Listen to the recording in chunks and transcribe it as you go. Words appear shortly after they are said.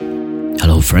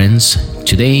Hello, friends.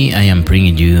 Today I am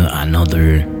bringing you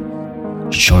another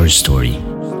short story.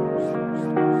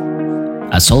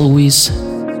 As always,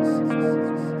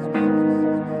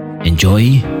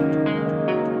 enjoy,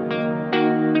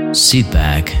 sit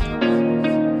back,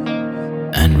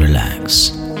 and relax.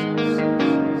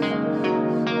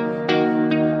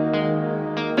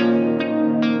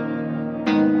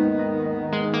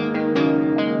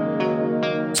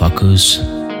 Focus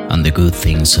on the good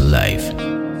things in life.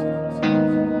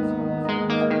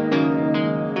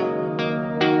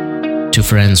 Two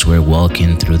friends were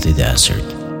walking through the desert.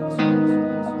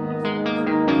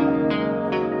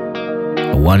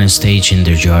 At one stage in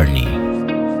their journey,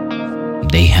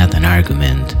 they had an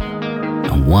argument,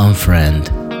 and one friend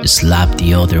slapped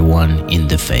the other one in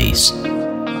the face.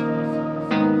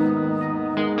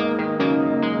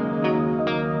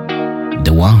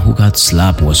 The one who got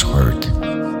slapped was hurt,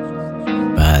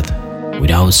 but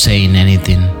without saying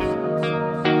anything,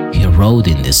 he wrote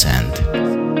in the sand.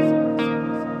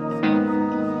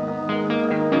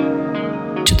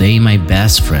 Today my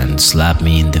best friend slapped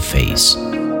me in the face.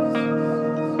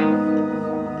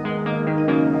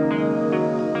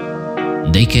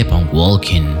 They kept on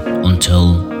walking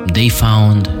until they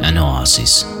found an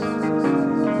oasis,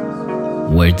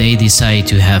 where they decided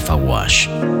to have a wash.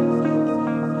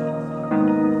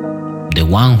 The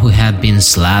one who had been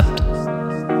slapped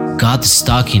got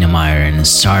stuck in a mire and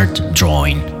started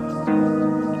drawing.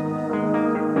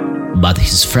 But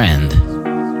his friend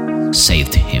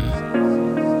saved him.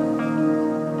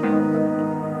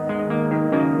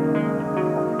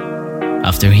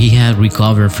 After he had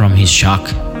recovered from his shock,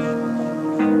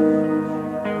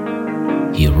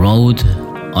 he wrote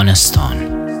on a stone,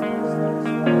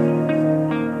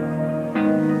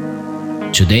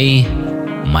 "Today,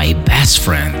 my best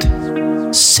friend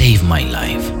saved my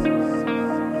life."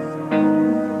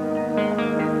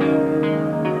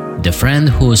 The friend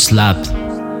who slapped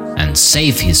and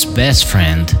saved his best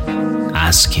friend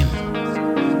asked him,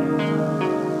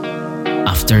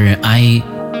 "After I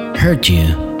hurt you,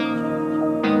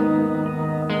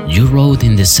 you wrote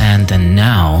in the sand and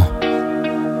now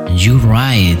you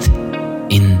write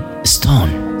in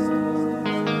stone.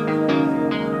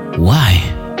 Why?"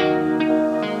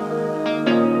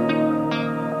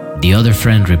 The other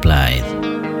friend replied,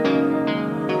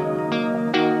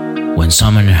 "When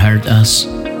someone hurt us,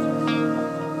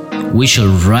 we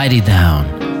should write it down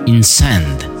in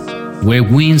sand where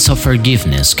winds of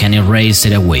forgiveness can erase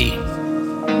it away.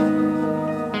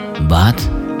 But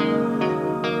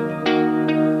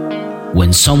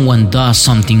when someone does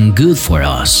something good for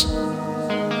us,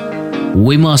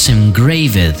 we must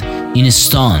engrave it in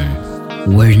stone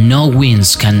where no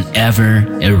winds can ever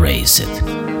erase it."